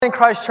In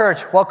Christ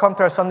Church, welcome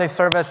to our Sunday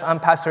service. I'm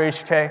Pastor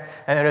HK,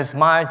 and it is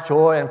my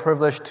joy and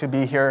privilege to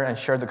be here and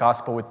share the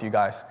gospel with you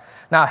guys.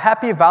 Now,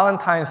 happy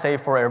Valentine's Day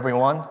for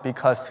everyone,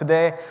 because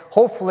today,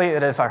 hopefully,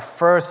 it is our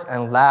first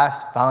and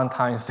last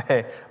Valentine's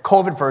Day,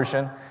 COVID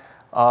version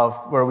of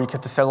where we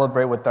get to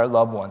celebrate with our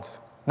loved ones.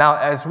 Now,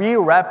 as we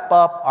wrap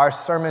up our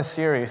sermon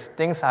series,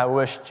 Things I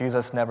Wish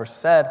Jesus Never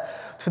Said,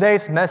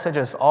 today's message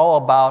is all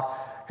about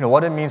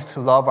what it means to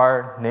love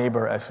our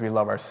neighbor as we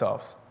love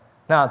ourselves.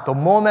 Now, the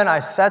moment I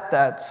said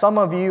that, some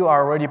of you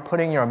are already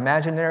putting your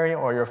imaginary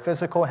or your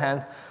physical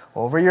hands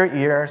over your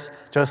ears,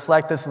 just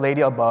like this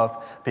lady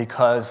above,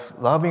 because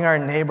loving our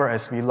neighbor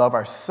as we love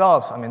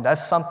ourselves,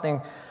 that's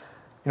something,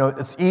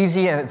 it's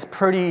easy and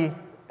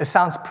it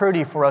sounds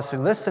pretty for us to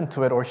listen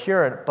to it or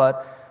hear it,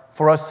 but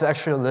for us to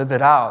actually live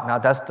it out, now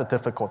that's the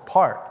difficult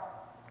part.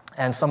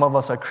 And some of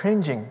us are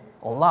cringing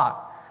a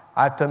lot.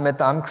 I have to admit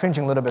that I'm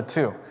cringing a little bit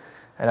too,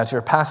 and as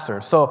your pastor.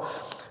 So,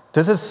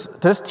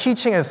 This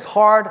teaching is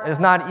hard, it's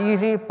not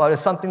easy, but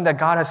it's something that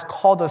God has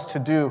called us to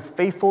do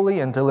faithfully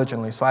and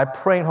diligently. So I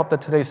pray and hope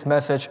that today's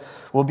message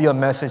will be a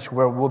message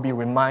where we'll be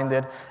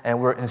reminded and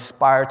we're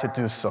inspired to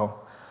do so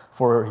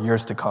for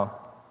years to come.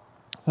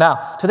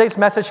 Now, today's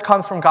message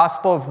comes from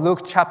Gospel of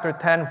Luke chapter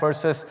 10,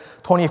 verses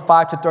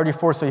 25 to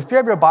 34. So if you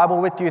have your Bible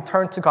with you,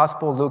 turn to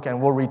Gospel of Luke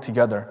and we'll read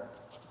together.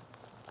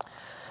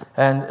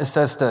 And it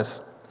says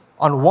this: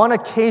 On one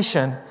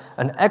occasion,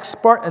 an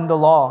expert in the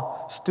law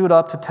stood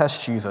up to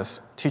test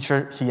Jesus.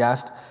 Teacher, he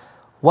asked,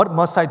 what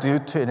must I do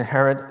to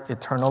inherit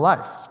eternal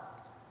life?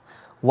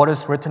 What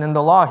is written in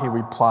the law? He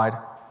replied.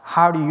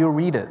 How do you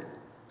read it?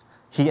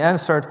 He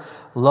answered,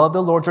 love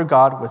the Lord your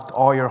God with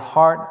all your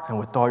heart and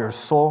with all your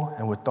soul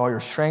and with all your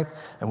strength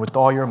and with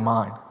all your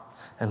mind.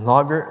 And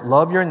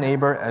love your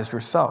neighbor as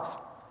yourself.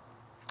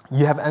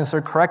 You have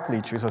answered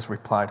correctly, Jesus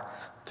replied.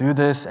 Do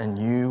this and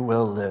you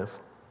will live.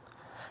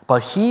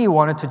 But he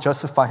wanted to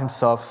justify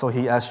himself, so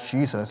he asked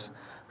Jesus,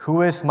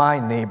 who is my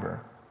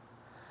neighbor?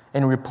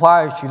 In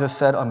reply, Jesus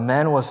said, a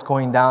man was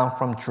going down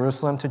from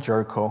Jerusalem to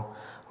Jericho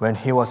when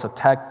he was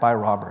attacked by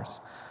robbers.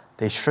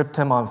 They stripped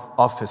him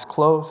of his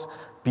clothes,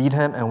 beat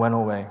him, and went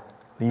away,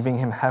 leaving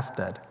him half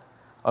dead.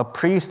 A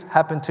priest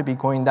happened to be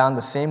going down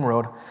the same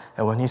road,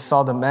 and when he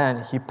saw the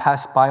man, he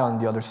passed by on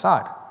the other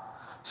side.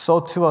 So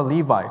too a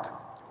Levite,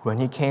 when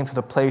he came to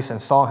the place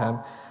and saw him,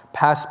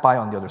 passed by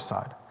on the other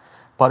side.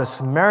 But a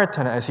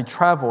Samaritan, as he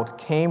traveled,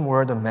 came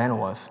where the man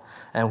was,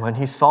 and when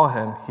he saw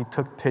him, he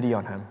took pity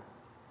on him.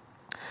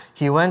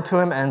 He went to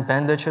him and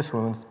bandaged his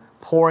wounds,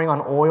 pouring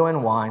on oil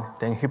and wine.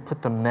 Then he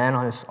put the man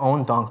on his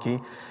own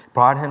donkey,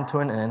 brought him to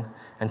an inn,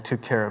 and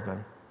took care of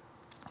him.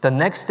 The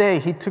next day,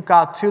 he took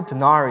out 2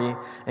 denarii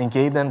and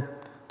gave them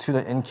to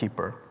the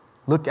innkeeper.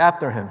 Look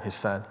after him, he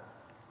said,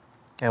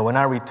 and when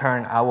I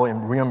return, I will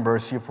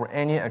reimburse you for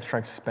any extra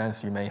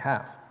expense you may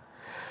have.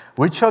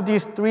 Which of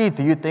these 3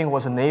 do you think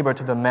was a neighbor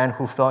to the man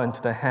who fell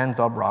into the hands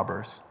of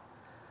robbers?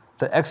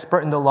 The expert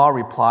in the law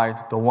replied,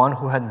 the one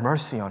who had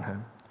mercy on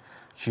him.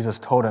 Jesus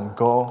told him,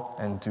 go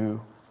and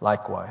do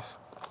likewise.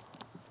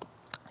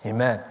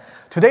 Amen.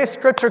 Today's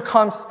scripture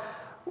comes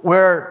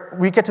where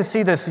we get to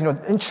see this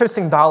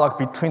interesting dialogue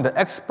between the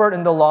expert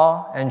in the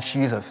law and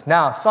Jesus.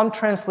 Now, some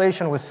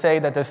translation would say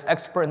that this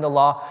expert in the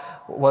law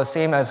was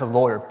same as a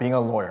lawyer, being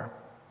a lawyer.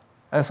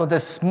 And so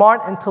this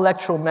smart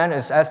intellectual man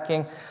is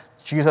asking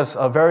Jesus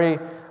a very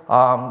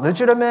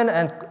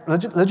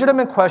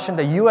legitimate question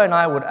that you and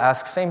I would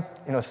ask.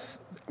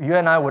 You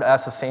and I would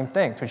ask the same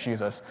thing to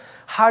Jesus.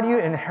 How do you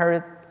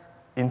inherit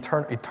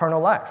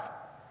eternal life,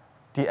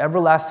 the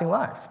everlasting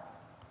life?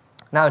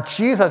 Now,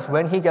 Jesus,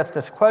 when he gets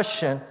this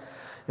question,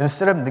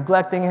 instead of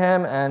neglecting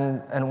him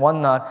and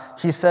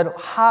whatnot, he said,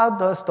 "How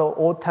does the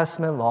Old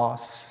Testament law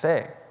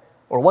say,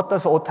 or what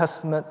does the Old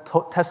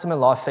Testament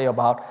law say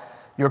about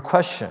your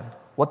question?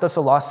 What does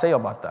the law say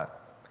about that?"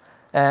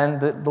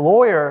 And the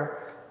lawyer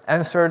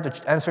answered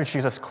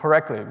Jesus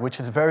correctly, which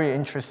is very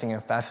interesting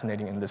and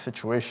fascinating in this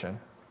situation.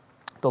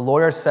 The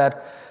lawyer said,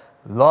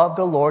 love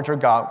the Lord your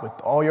God with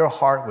all your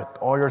heart, with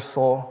all your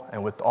soul,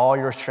 and with all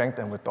your strength,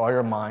 and with all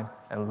your mind,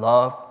 and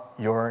love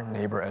your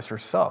neighbor as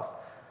yourself.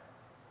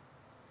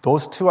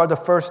 Those 2 are the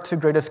first 2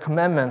 greatest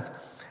commandments.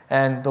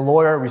 And the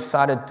lawyer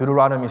recited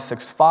Deuteronomy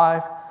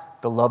 6:5,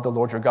 to love the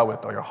Lord your God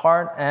with all your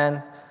heart,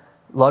 and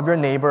love your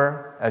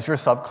neighbor as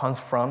yourself comes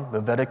from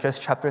Leviticus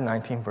chapter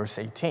 19, verse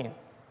 18.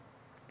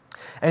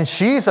 And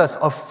Jesus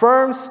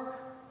affirms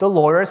the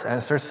lawyer's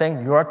answer,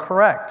 saying, you are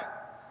correct.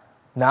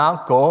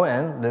 Now go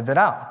and live it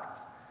out.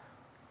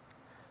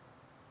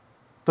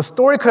 The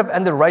story could have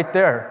ended right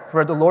there,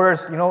 where the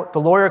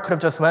lawyer could have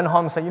just went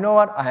home and said, you know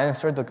what, I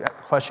answered the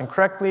question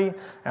correctly,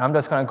 and I'm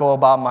just going to go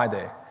about my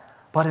day.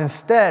 But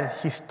instead,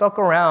 he stuck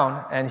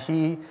around and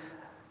he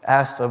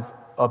asked a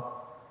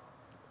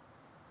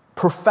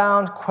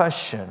profound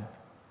question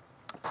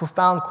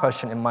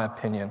in my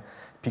opinion,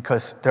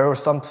 because there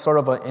was some sort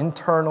of an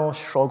internal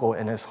struggle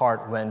in his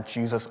heart when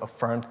Jesus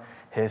affirmed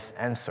his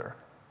answer.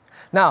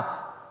 Now,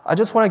 I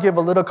just want to give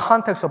a little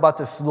context about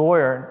this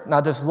lawyer.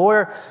 Now, this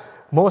lawyer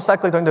most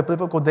likely during the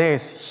biblical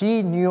days,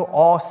 he knew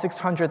all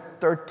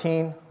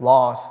 613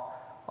 laws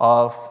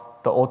of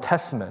the Old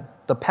Testament,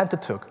 the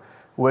Pentateuch,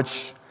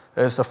 which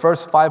is the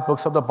first 5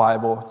 books of the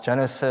Bible: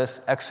 Genesis,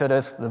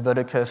 Exodus,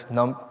 Leviticus,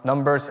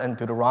 Numbers, and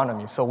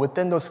Deuteronomy. So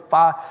within those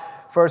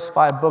first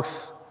 5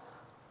 books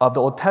of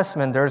the Old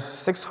Testament, there's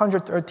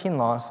 613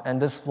 laws,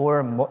 and this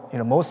lawyer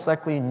most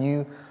likely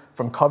knew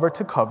from cover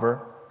to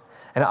cover.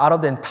 And out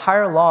of the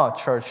entire law,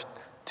 church,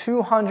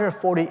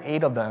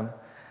 248 of them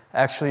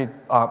actually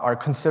are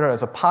considered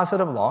as a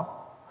positive law.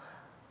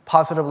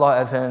 Positive law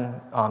as in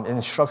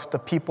instructs the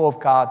people of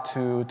God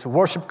to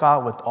worship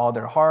God with all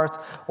their hearts,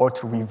 or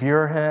to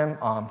revere Him,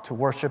 to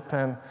worship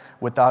Him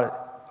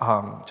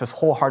without just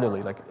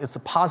wholeheartedly. Like, it's a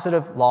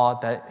positive law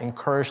that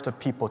encouraged the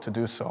people to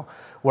do so.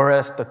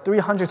 Whereas the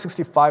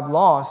 365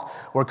 laws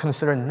were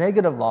considered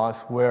negative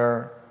laws,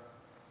 where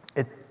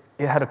it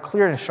had a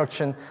clear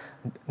instruction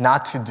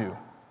not to do,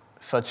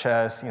 such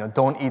as,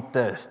 don't eat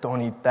this,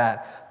 don't eat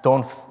that,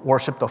 don't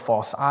worship the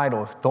false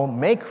idols, don't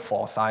make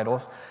false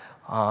idols,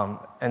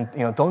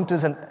 and don't do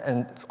this,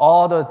 and it's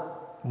all the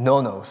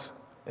no-nos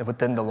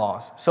within the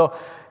laws. So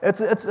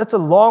it's a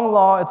long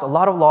law. It's a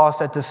lot of laws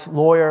that this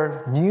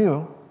lawyer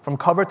knew from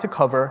cover to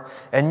cover,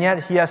 and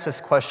yet he asked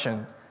this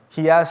question.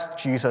 He asked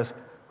Jesus,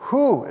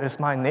 "Who is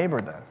my neighbor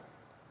then?"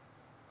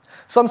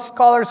 Some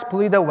scholars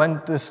believe that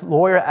when this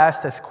lawyer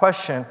asked this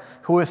question,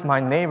 "Who is my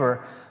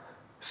neighbor?"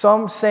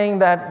 some saying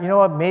that,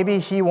 maybe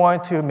he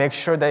wanted to make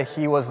sure that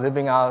he was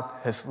living out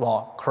his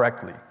law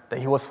correctly, that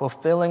he was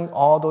fulfilling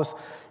all those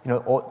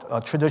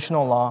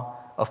traditional law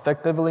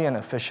effectively and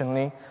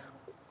efficiently.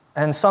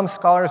 And some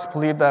scholars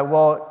believe that,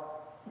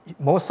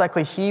 most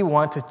likely he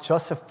wanted to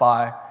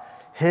justify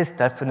his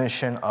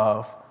definition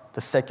of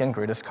the second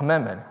greatest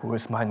commandment: "Who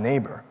is my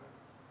neighbor?"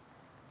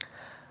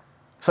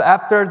 So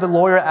after the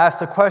lawyer asked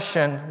the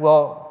question,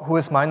 "Who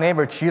is my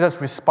neighbor?"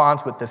 Jesus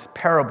responds with this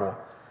parable.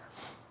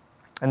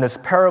 And this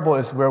parable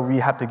is where we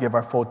have to give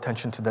our full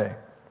attention today.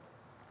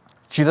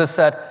 Jesus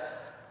said,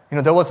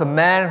 there was a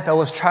man that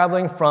was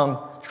traveling from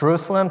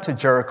Jerusalem to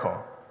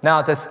Jericho.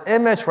 Now, this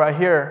image right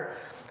here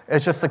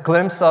is just a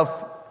glimpse of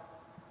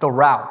the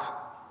route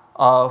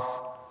of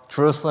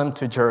Jerusalem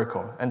to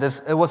Jericho. And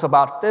it was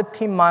about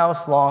 15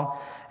 miles long,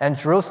 and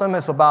Jerusalem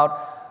is about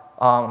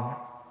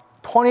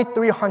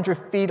 2,300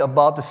 feet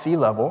above the sea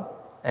level,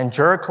 and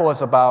Jericho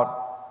is about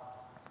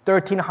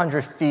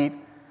 1,300 feet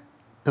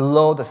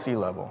below the sea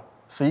level.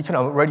 So you can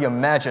already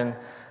imagine,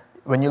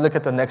 when you look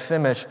at the next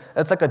image,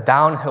 it's like a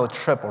downhill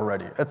trip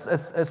already.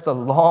 It's a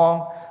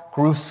long,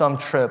 gruesome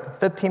trip,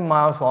 15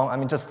 miles long. I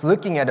mean, just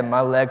looking at it,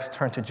 my legs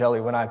turn to jelly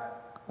when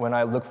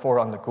I look for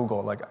it on the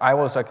Google. I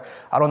was like,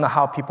 I don't know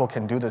how people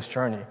can do this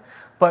journey.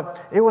 But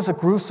it was a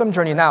gruesome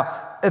journey. Now,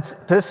 it's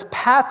this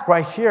path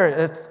right here,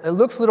 it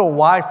looks a little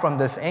wide from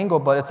this angle,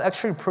 but it's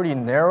actually pretty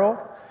narrow,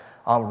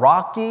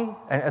 rocky,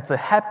 and it's a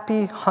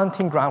happy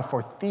hunting ground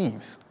for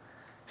thieves,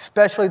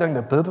 especially during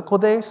the biblical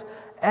days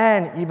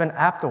and even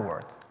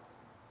afterwards.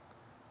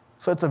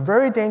 So it's a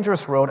very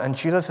dangerous road, and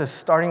Jesus is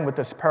starting with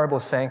this parable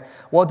saying,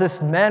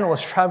 this man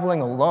was traveling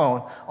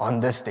alone on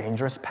this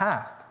dangerous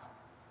path.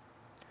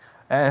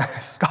 And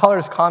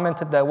scholars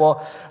commented that,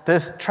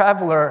 this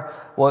traveler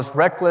was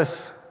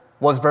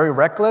very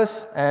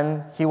reckless,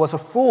 and he was a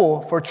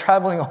fool for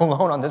traveling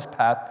alone on this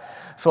path.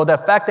 So the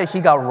fact that he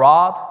got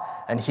robbed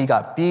and he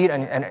got beat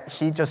and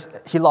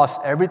he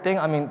lost everything,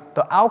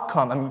 the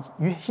outcome,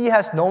 he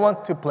has no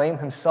one to blame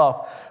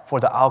himself for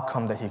the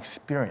outcome that he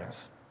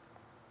experienced.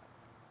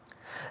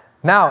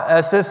 Now,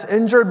 as this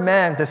injured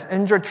man, this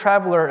injured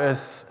traveler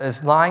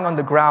is lying on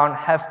the ground,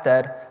 half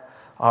dead,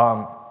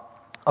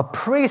 a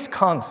priest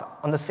comes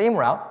on the same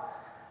route,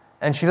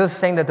 and Jesus is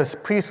saying that this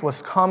priest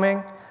was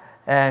coming,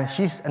 and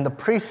the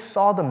priest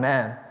saw the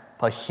man,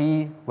 but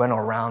he went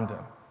around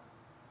him.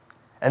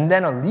 And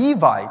then a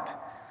Levite,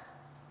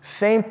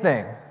 same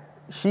thing.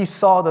 He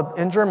saw the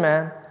injured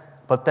man,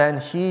 but then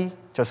he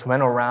just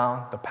went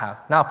around the path.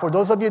 Now, for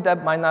those of you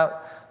that might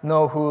not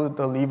know who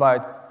the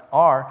Levites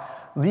are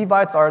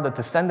the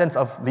descendants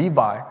of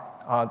Levi,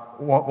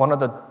 one of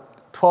the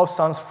 12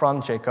 sons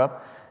from Jacob,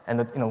 and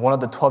one of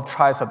the 12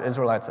 tribes of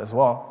Israelites as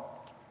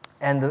well.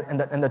 And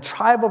the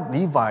tribe of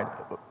Levi,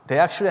 they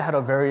actually had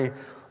a very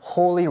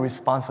holy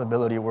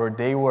responsibility where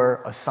they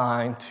were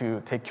assigned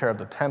to take care of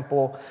the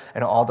temple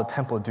and all the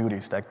temple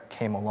duties that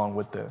came along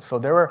with it. So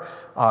they were,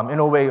 in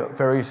a way,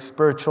 very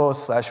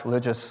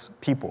spiritual/religious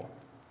people.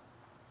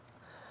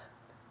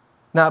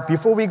 Now,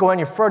 before we go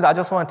any further, I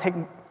just want to take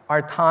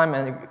our time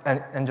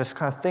and just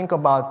kind of think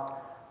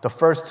about the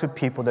first two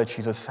people that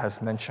Jesus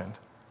has mentioned,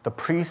 the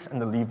priest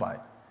and the Levite.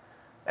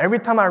 Every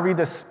time I read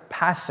this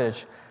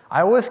passage,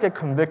 I always get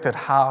convicted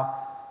how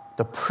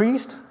the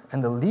priest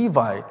and the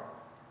Levite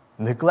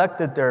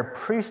neglected their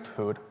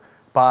priesthood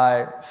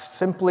by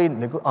simply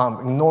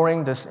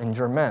ignoring this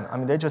injured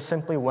man. They just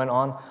simply went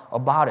on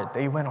about it.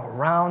 They went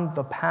around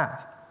the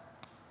path.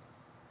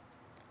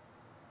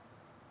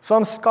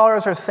 Some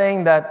scholars are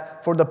saying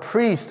that for the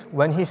priest,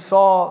 when he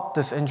saw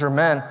this injured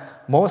man,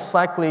 most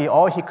likely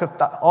all he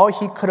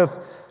could have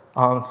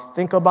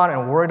think about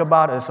and worried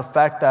about is the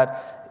fact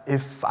that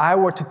if I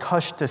were to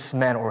touch this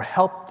man or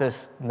help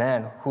this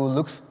man who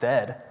looks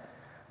dead,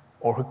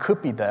 or who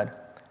could be dead,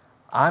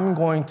 I'm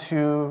going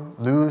to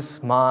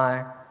lose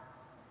my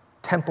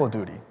temple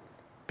duty.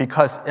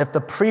 Because if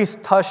the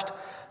priest touched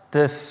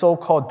this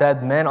so-called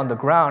dead man on the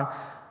ground,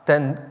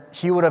 then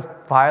he would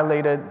have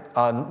violated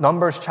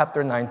Numbers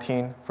chapter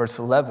 19, verse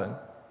 11,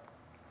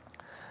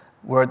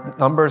 where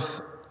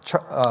Numbers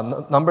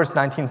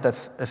 19, it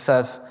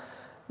says,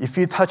 if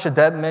you touch a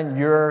dead man,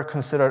 you're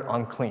considered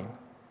unclean.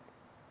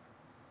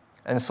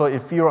 And so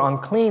if you're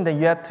unclean, then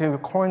you have to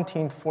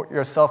quarantine for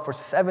yourself for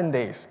 7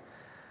 days.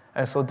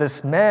 And so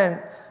this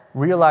man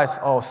realized,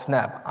 oh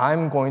snap,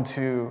 I'm going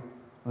to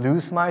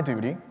lose my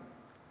duty,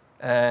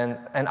 and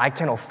I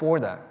can't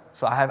afford that.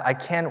 So I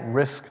can't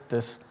risk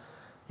this,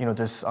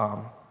 this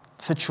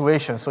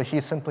situation. So he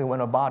simply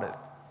went about it.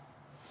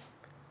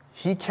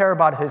 He cared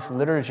about his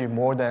liturgy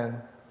more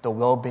than the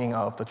well-being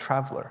of the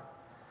traveler.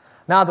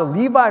 Now the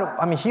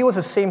Levite, he was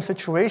the same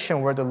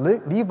situation where the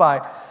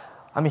Levite,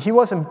 he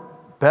wasn't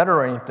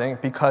better or anything,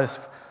 because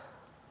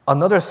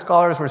another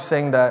scholars were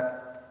saying that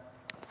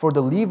for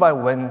the Levite,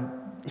 when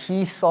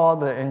he saw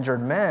the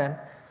injured man,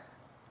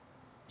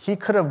 he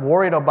could have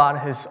worried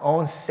about his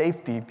own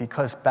safety,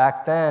 because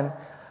back then,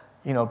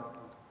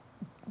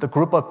 the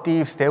group of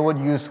thieves, they would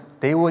use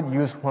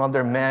one of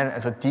their men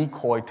as a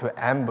decoy to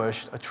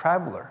ambush a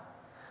traveler.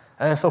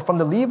 And so from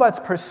the Levite's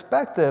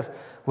perspective,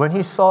 when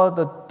he saw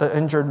the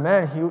injured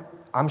man,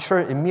 I'm sure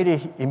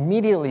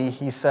immediately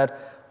he said,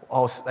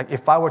 oh, like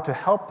if I were to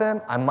help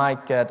him, I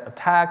might get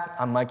attacked,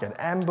 I might get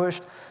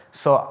ambushed.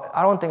 So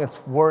I don't think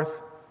it's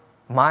worth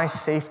my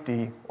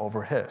safety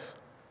over his.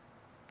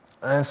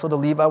 And so the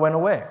Levite went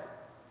away.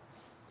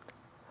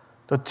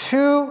 The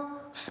two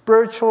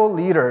spiritual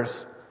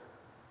leaders,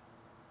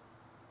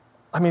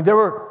 they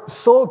were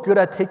so good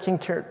at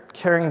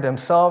caring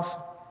themselves,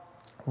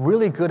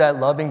 really good at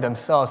loving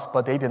themselves,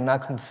 but they did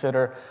not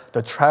consider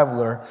the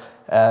traveler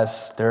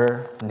as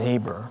their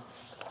neighbor.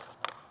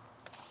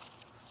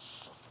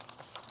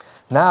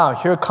 Now,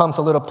 here comes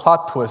a little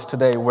plot twist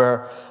today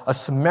where a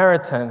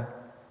Samaritan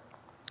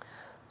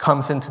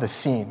comes into the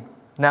scene.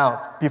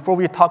 Now, before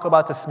we talk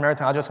about the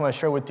Samaritan, I just want to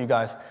share with you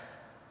guys,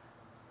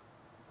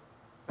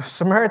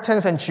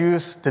 Samaritans and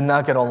Jews did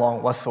not get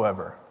along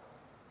whatsoever.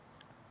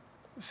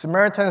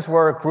 Samaritans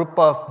were a group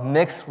of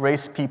mixed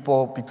race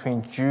people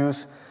between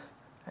Jews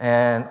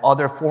and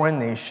other foreign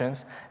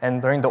nations,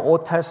 and during the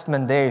Old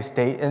Testament days,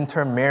 they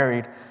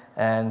intermarried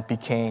and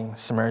became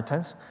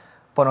Samaritans.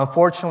 But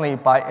unfortunately,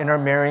 by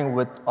intermarrying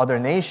with other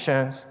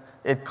nations,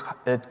 it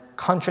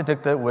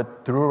contradicted with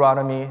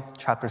Deuteronomy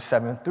chapter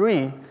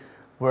 7:3,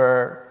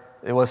 where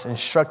it was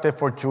instructed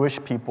for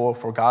Jewish people,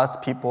 for God's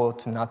people,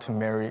 not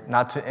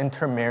to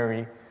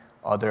intermarry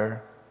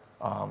other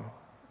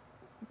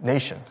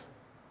nations.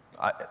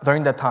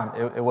 During that time,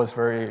 it was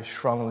very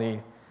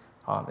strongly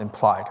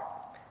implied,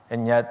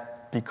 and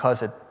yet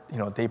because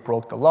they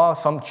broke the law,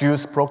 some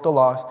Jews broke the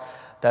laws,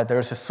 that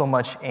there's just so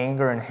much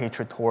anger and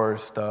hatred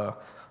towards the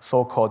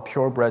so-called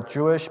purebred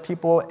Jewish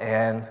people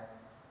and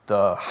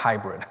the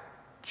hybrid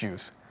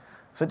Jews.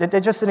 So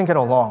they just didn't get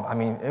along.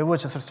 It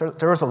was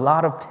there was a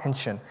lot of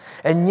tension.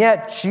 And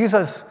yet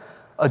Jesus,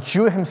 a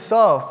Jew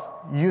himself,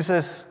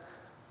 uses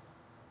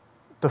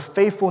the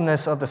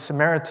faithfulness of the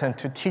Samaritan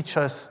to teach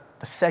us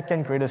the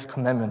second greatest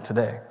commandment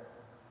today.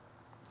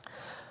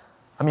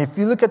 If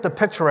you look at the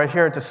picture right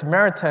here, the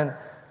Samaritan,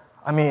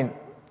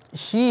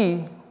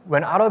 he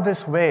went out of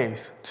his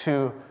ways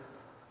to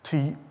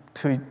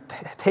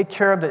take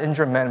care of the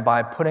injured man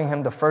by putting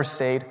him the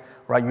first aid,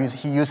 right?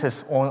 He used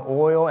his own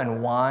oil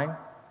and wine.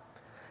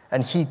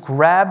 And he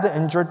grabbed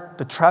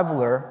the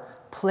traveler,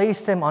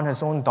 placed him on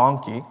his own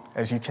donkey,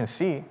 as you can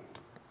see,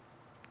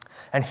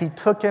 and he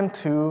took him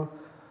to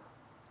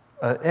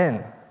an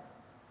inn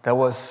that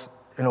was,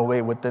 in a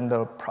way, within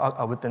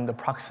the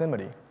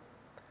proximity.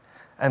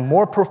 And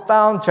more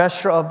profound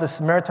gesture of the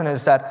Samaritan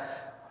is that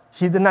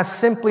he did not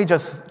simply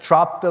just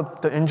drop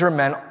the injured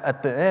man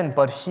at the inn,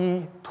 but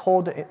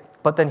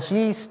then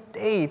he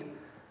stayed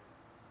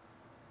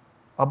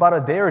about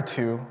a day or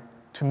two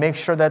to make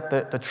sure that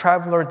the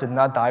traveler did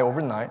not die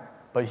overnight,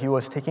 but he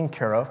was taken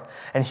care of.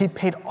 And he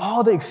paid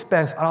all the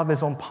expense out of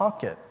his own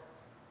pocket.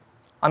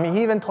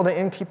 He even told the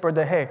innkeeper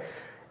that, hey,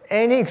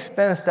 any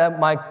expense that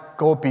might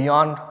go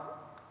beyond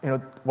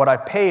what I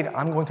paid,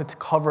 I'm going to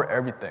cover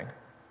everything.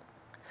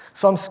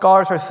 Some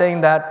scholars are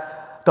saying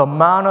that the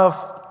amount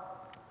of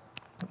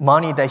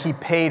money that he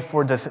paid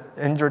for this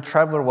injured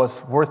traveler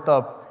was worth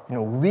of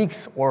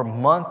weeks or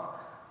month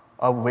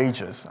of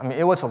wages.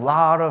 It was a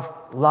lot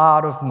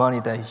of money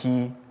that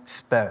he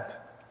spent.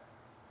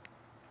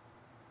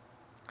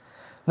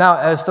 Now,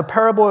 as the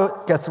parable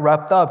gets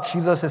wrapped up,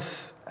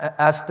 Jesus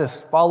asks this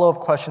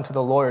follow-up question to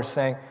the lawyer,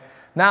 saying,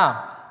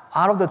 now,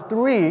 out of the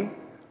three,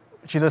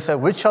 Jesus said,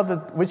 which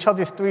of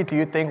these three do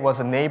you think was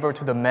a neighbor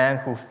to the man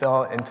who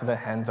fell into the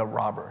hands of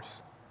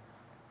robbers?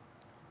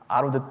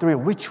 Out of the three,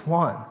 which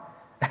one?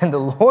 And the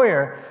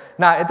lawyer,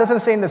 now it doesn't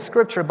say in the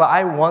scripture, but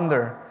I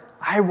wonder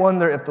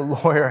if the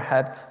lawyer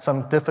had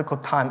some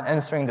difficult time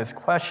answering this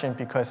question,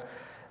 because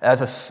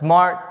as a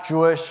smart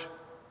Jewish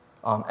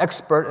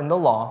expert in the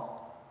law,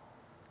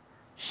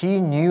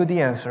 He knew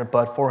the answer,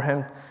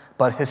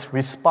 but his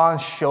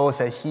response shows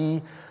that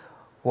he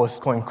was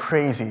going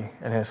crazy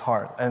in his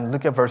heart. And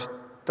look at verse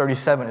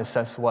 37, it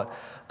says what?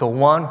 The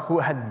one who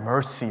had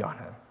mercy on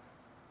him.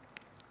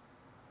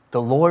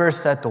 The lawyer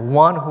said, the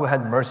one who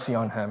had mercy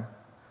on him.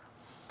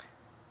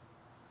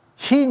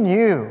 He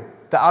knew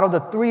that out of the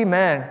three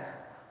men,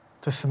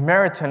 the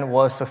Samaritan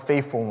was the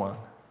faithful one,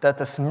 that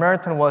the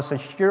Samaritan was the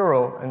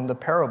hero in the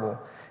parable.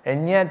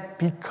 And yet,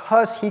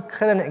 because he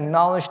couldn't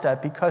acknowledge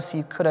that, because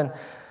he couldn't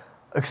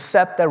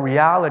accept that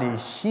reality,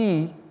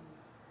 he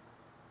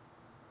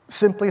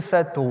simply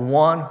said, the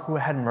one who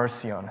had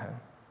mercy on him.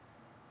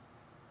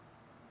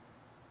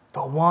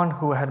 The one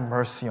who had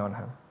mercy on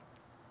him.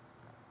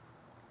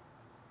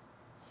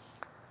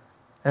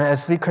 And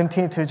as we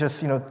continue to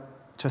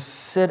just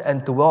sit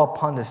and dwell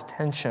upon this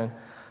tension,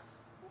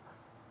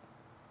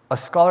 a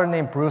scholar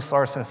named Bruce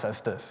Larson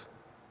says this.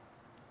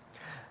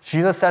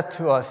 Jesus said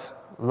to us,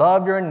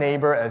 love your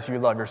neighbor as you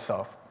love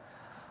yourself.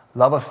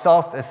 Love of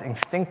self is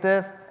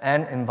instinctive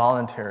and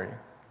involuntary.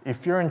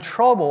 If you're in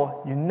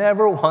trouble, you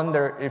never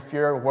wonder if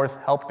you're worth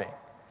helping.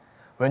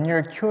 When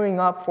you're queuing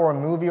up for a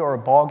movie or a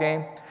ball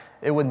game,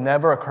 it would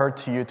never occur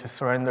to you to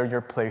surrender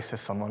your place to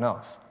someone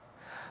else.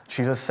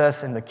 Jesus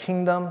says in the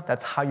kingdom,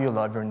 that's how you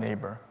love your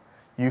neighbor.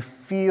 You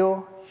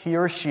feel he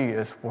or she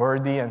is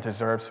worthy and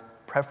deserves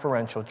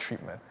preferential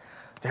treatment.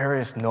 There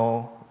is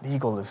no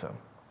legalism.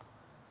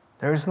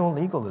 There is no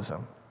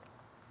legalism.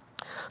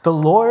 The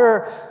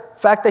lawyer,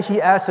 fact that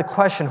he asked the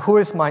question, who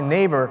is my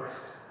neighbor?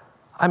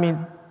 I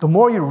mean, the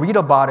more you read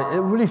about it, it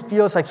really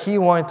feels like he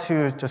wanted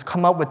to just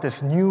come up with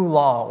this new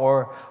law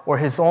or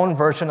his own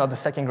version of the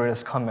second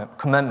greatest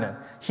commandment.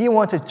 He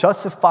wanted to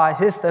justify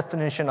his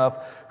definition of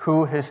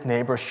who his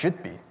neighbor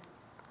should be.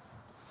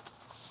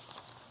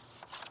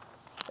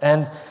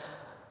 And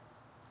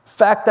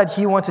fact that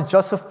he wanted to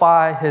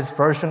justify his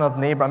version of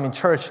neighbor, I mean,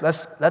 church,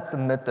 let's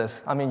admit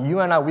this. I mean, you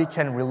and I, we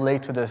can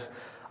relate to this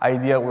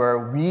idea where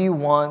we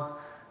want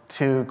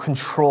to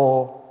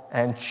control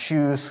and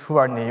choose who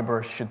our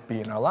neighbor should be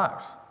in our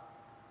lives.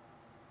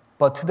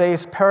 But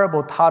today's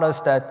parable taught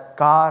us that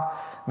God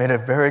made it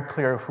very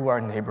clear who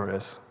our neighbor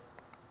is.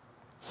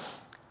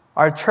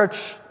 Our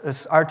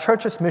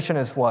church's mission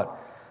is what?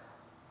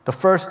 The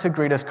first two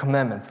greatest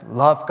commandments,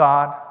 love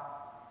God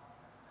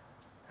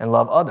and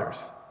love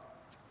others.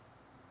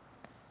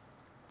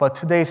 But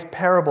today's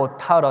parable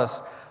taught us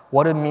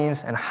what it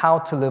means and how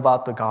to live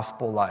out the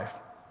gospel life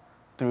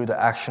through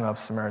the action of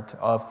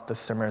the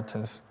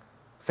Samaritan's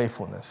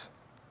faithfulness.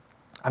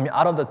 I mean,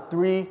 out of the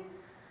three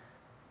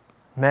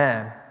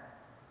men,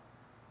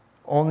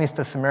 only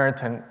the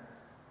Samaritan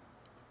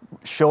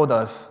showed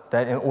us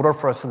that in order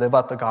for us to live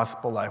out the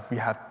gospel life, we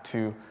have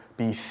to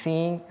be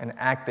seeing and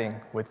acting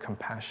with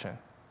compassion.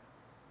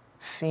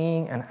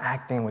 Seeing and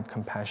acting with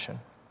compassion.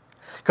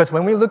 Because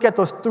when we look at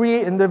those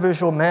three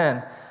individual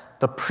men,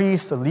 the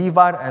priest, the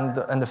Levite,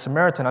 and the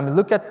Samaritan, I mean,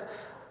 look at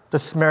the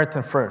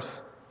Samaritan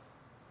first.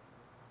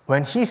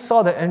 When he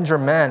saw the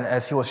injured man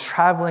as he was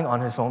traveling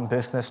on his own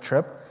business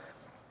trip,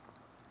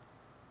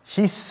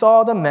 he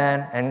saw the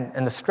man,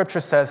 and the scripture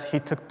says he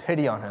took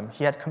pity on him.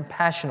 He had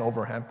compassion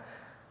over him.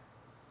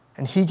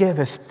 And he gave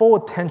his full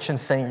attention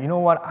saying, you know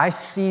what, I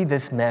see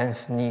this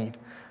man's need.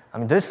 I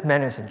mean, this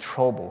man is in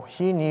trouble.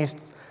 He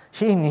needs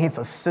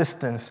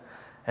assistance,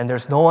 and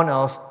there's no one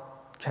else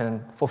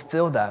can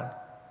fulfill that.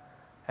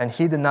 And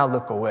he did not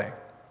look away.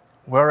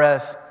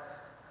 Whereas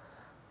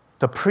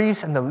the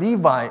priest and the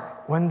Levite,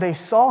 when they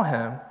saw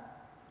him,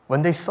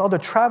 when they saw the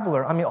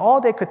traveler, I mean,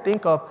 all they could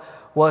think of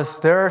was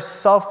their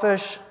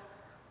selfish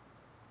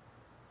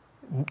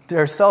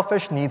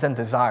needs and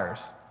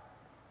desires.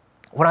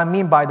 What I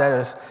mean by that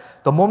is,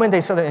 the moment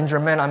they saw the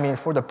injured man, I mean,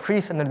 for the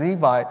priest and the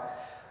Levite,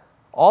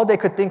 all they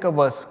could think of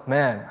was,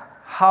 man,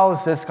 how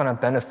is this going to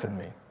benefit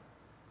me?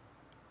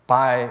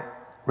 By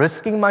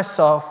risking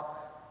myself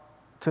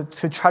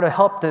to try to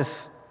help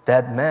this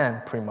dead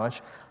man, pretty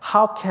much,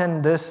 how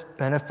can this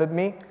benefit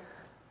me?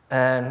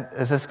 And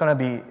is this going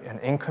to be an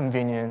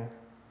inconvenient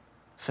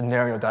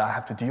scenario that I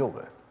have to deal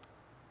with?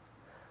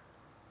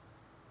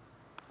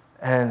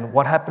 And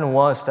what happened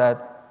was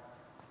that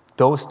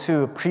those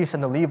two, priest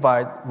and the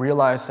Levite,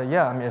 realized that,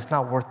 yeah, I mean, it's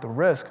not worth the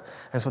risk.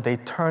 And so they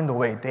turned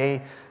away.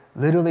 They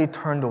literally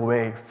turned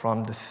away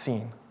from the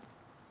scene.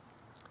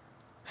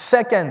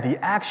 Second, the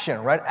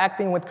action, right?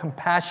 Acting with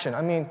compassion.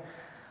 I mean,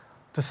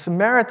 the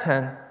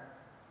Samaritan,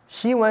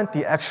 he went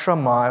the extra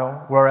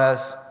mile,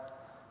 whereas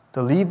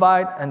the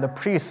Levite and the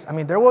priest, I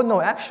mean, there were no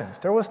actions.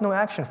 There was no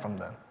action from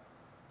them.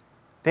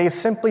 They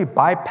simply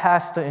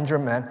bypassed the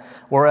injured man,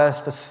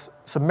 whereas the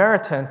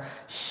Samaritan,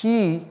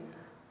 he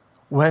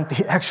went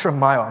the extra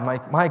mile.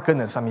 My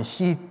goodness, I mean,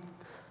 he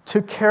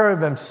took care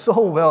of him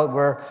so well,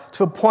 where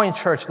to a point,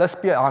 church, let's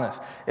be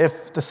honest,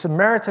 if the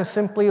Samaritan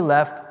simply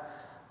left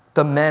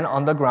the man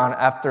on the ground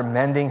after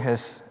mending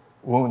his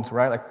wounds,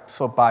 right? Like,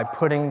 so by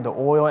putting the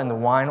oil and the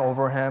wine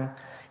over him,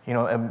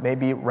 and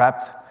maybe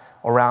wrapped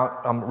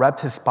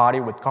his body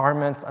with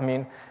garments. I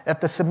mean, if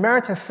the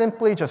Samaritan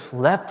simply just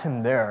left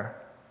him there,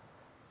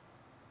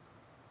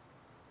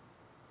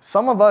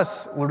 Some of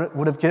us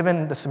would have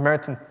given the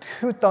Samaritan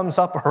 2 thumbs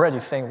up already,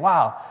 saying,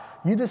 wow,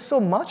 you did so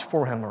much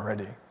for him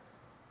already.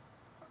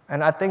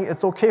 And I think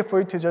it's okay for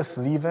you to just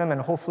leave him, and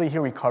hopefully he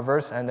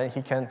recovers, and then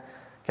he can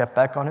get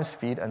back on his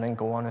feet and then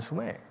go on his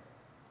way.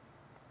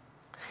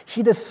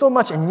 He did so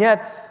much, and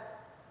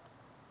yet,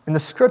 in the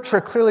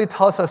scripture clearly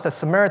tells us that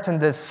Samaritan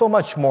did so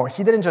much more.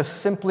 He didn't just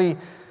simply,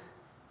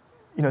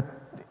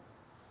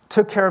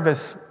 took care of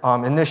his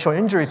initial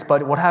injuries,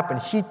 but what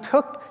happened? He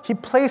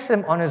placed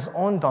him on his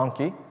own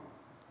donkey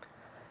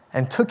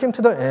and took him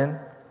to the inn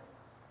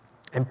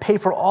and paid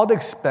for all the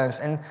expense.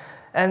 And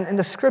in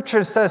the scripture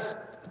it says,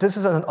 this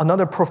is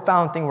another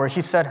profound thing where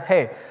he said,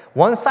 hey,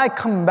 once I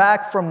come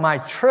back from my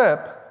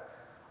trip,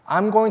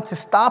 I'm going to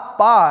stop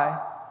by,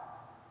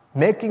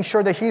 making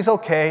sure that he's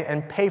okay,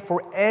 and pay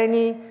for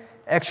any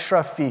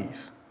extra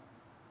fees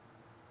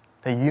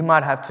that you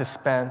might have to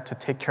spend to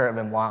take care of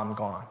him while I'm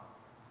gone.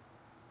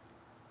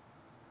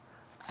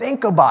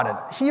 Think about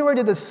it. He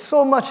already did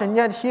so much, and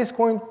yet he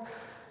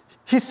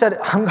said,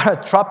 I'm going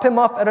to drop him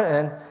off at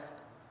an inn,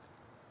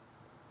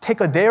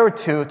 take a day or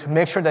two to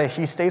make sure that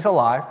he stays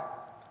alive,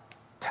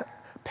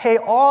 pay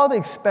all the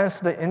expense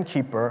to the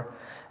innkeeper,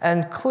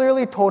 and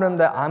clearly told him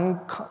that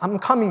I'm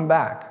coming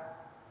back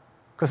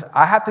because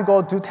I have to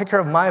go take care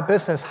of my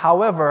business.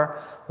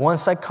 However,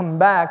 once I come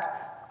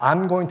back,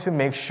 I'm going to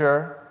make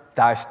sure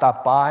that I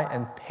stop by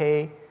and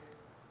pay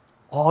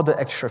all the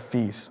extra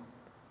fees.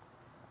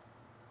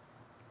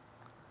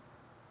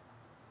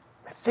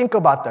 Think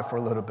about that for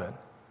a little bit.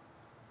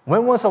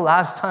 When was the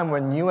last time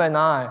when you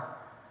and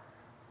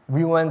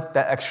we went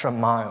that extra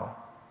mile?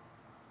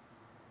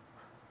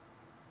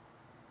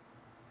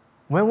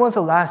 When was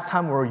the last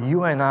time where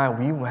you and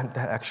we went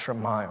that extra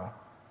mile?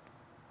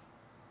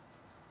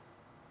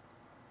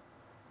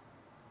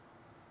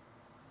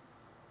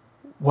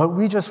 What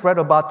we just read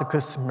about the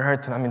Good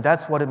Samaritan,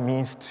 that's what it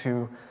means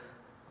to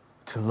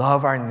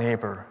love our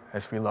neighbor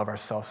as we love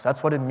ourselves.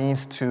 That's what it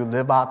means to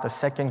live out the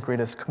second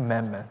greatest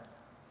commandment.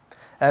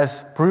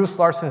 As Bruce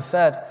Larson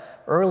said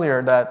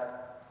earlier,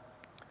 that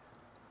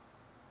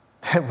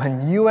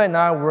when you and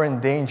I were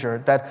in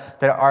danger,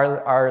 that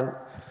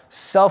our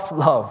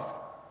self-love,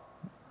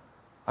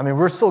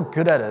 we're so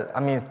good at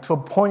it. To a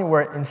point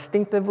where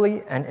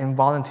instinctively and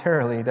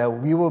involuntarily that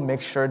we will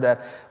make sure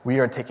that we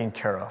are taken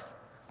care of.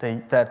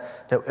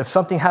 That if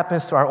something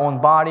happens to our own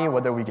body,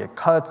 whether we get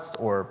cuts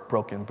or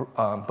broken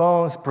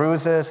bones,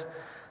 bruises,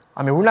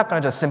 we're not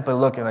going to just simply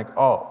look and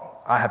oh,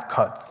 I have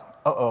cuts.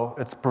 Uh-oh,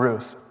 it's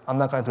bruised. I'm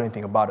not going to do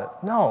anything about it.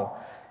 No.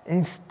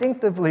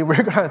 Instinctively,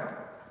 we're going to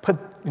put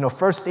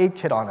first aid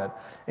kit on it.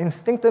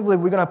 Instinctively,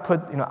 we're going to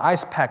put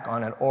ice pack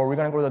on it, or we're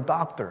going to go to the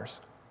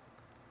doctors.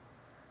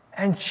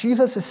 And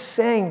Jesus is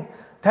saying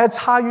that's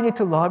how you need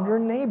to love your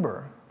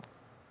neighbor.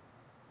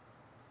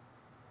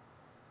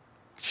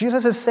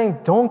 Jesus is saying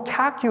don't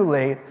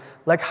calculate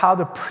like how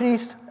the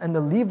priest and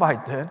the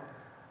Levite did,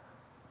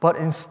 but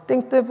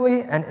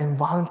instinctively and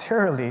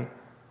involuntarily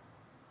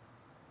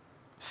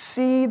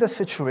see the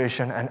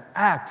situation and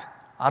act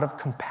out of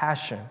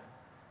compassion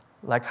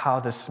like how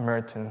the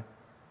Samaritan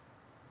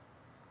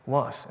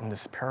was in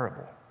this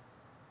parable.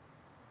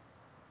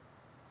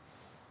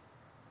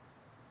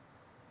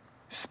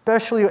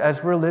 Especially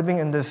as we're living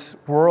in this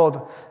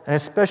world, and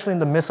especially in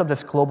the midst of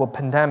this global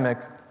pandemic,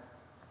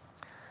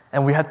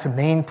 and we had to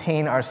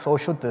maintain our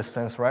social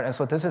distance, right? And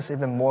so this is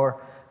even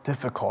more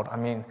difficult.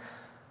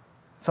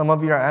 Some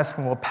of you are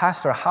asking, well,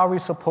 Pastor, how are we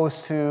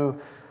supposed to,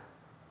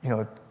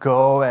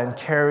 go and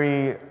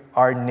carry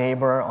our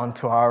neighbor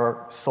onto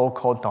our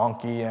so-called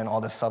donkey and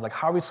all this stuff?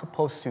 How are we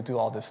supposed to do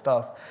all this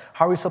stuff?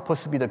 How are we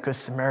supposed to be the Good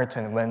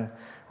Samaritan when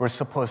we're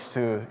supposed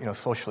to,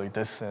 socially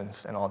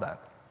distance and all that?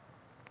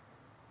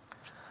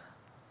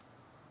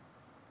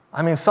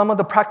 Some of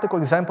the practical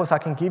examples I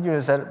can give you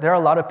is that there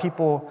are a lot of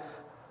people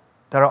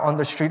that are on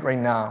the street right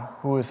now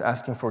who is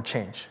asking for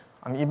change.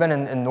 Even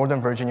in Northern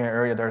Virginia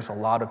area, there's a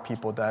lot of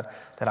people that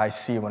I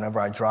see whenever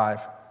I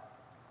drive.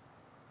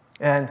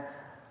 And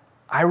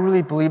I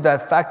really believe that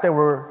the fact that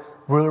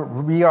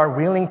we are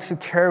willing to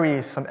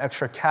carry some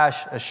extra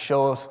cash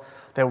shows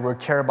that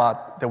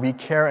we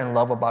care and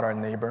love about our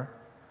neighbor.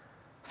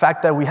 The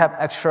fact that we have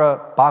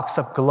extra box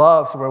of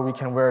gloves where we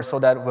can wear so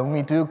that when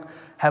we do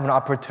have an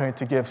opportunity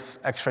to give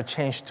extra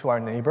change to our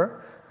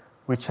neighbor,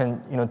 we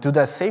can do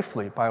that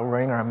safely by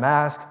wearing our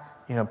mask,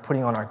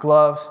 putting on our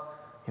gloves,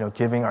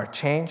 giving our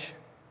change.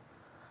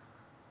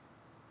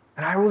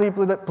 And I really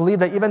believe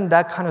that even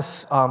that kind of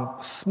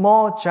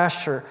small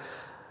gesture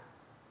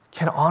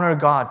can honor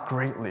God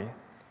greatly.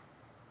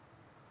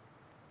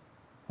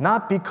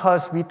 Not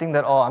because we think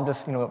that, I'm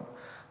just,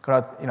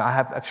 I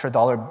have extra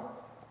 $1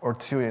 or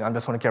 $2 and I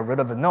just want to get rid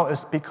of it. No,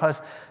 it's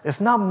because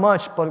it's not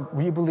much, but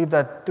we believe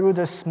that through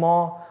this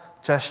small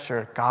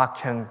gesture, God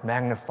can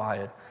magnify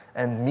it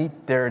and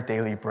meet their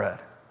daily bread.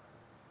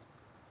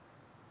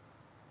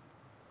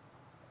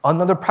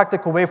 Another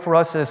practical way for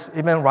us is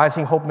even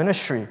Rising Hope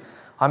Ministry.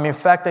 In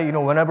fact, that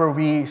whenever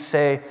we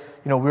say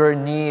we're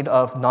in need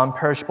of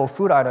non-perishable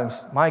food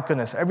items, my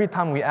goodness, every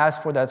time we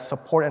ask for that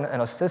support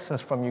and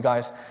assistance from you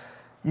guys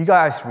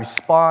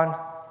respond,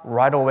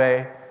 right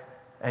away,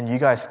 and you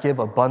guys give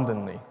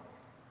abundantly.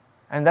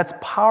 And that's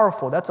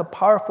powerful. That's a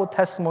powerful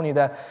testimony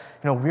that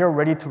we are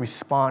ready to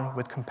respond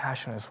with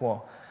compassion as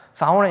well.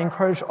 So I want to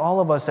encourage all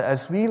of us that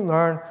as we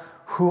learn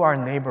who our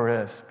neighbor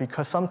is,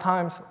 because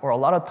sometimes, or a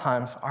lot of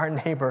times, our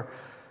neighbor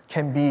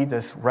can be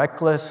this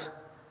reckless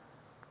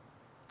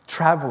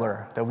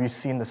traveler that we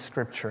see in the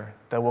scripture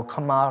that will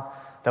come out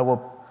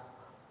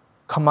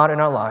in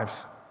our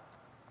lives.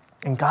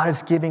 And God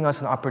is giving us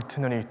an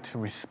opportunity to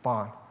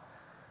respond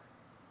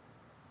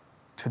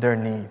to their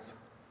needs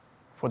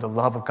for the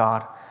love of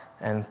God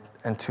and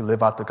to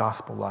live out the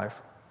gospel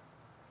life.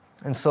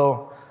 And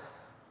so,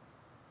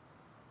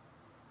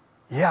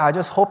 I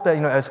just hope that,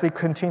 as we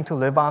continue to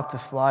live out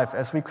this life,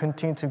 as we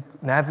continue to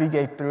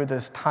navigate through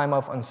this time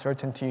of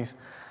uncertainties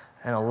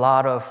and a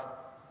lot of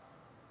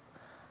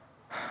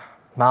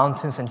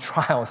mountains and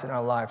trials in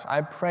our lives,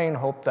 I pray and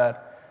hope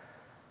that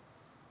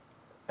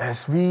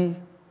as we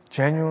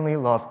genuinely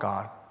love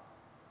God,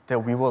 that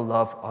we will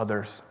love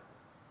others.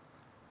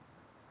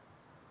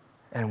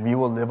 And we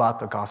will live out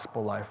the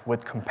gospel life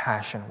with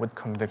compassion, with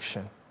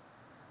conviction,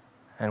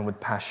 and with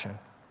passion.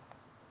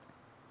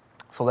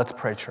 So let's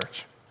pray,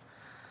 church.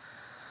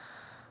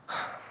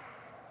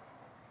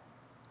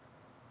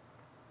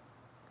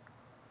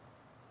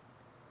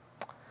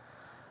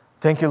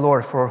 Thank you,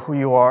 Lord, for who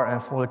you are and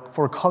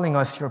for calling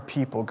us your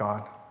people,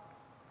 God.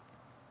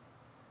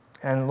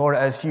 And Lord,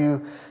 as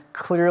you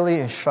clearly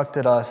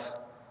instructed us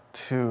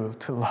to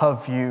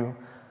love you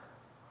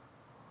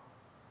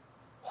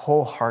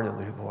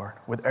wholeheartedly, Lord,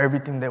 with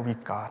everything that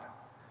we've got.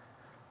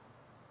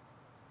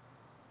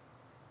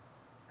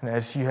 And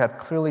as you have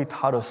clearly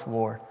taught us,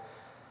 Lord,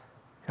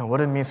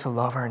 what it means to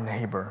love our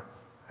neighbor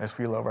as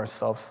we love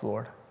ourselves,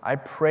 Lord. I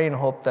pray and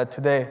hope that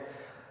today,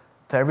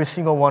 that every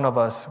single one of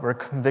us, we're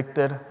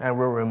convicted and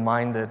we're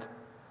reminded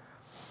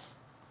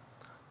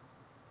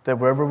that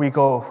wherever we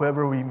go,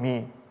 whoever we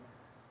meet,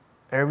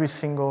 every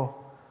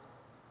single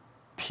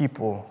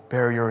people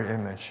bear your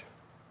image,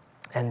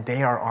 and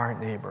they are our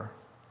neighbor.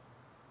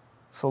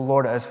 So,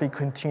 Lord, as we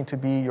continue to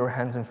be your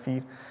hands and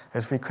feet,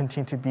 as we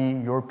continue to be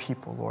your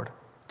people, Lord,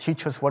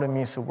 teach us what it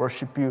means to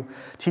worship you.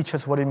 Teach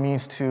us what it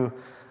means to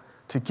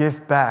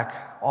give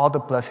back all the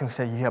blessings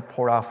that you have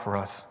poured out for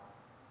us,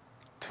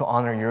 to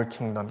honor your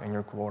kingdom and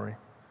your glory.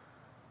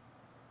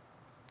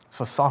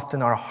 So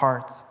soften our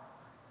hearts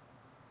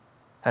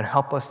and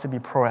help us to be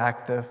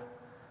proactive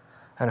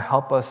and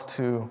help us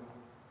to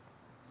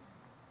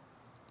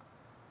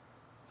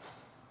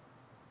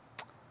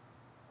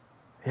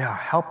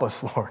help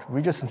us, Lord.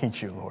 We just need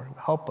you, Lord.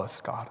 Help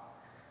us, God.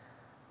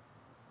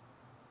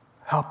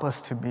 Help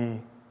us to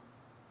be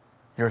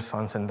your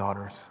sons and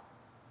daughters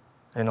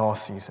in all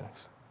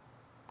seasons.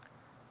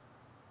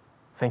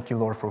 Thank you,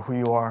 Lord, for who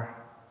you are.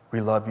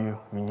 We love you,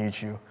 we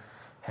need you,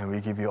 and we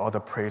give you all the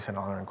praise and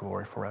honor and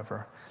glory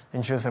forever.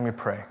 In Jesus' name we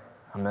pray.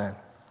 Amen,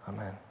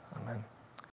 amen, amen.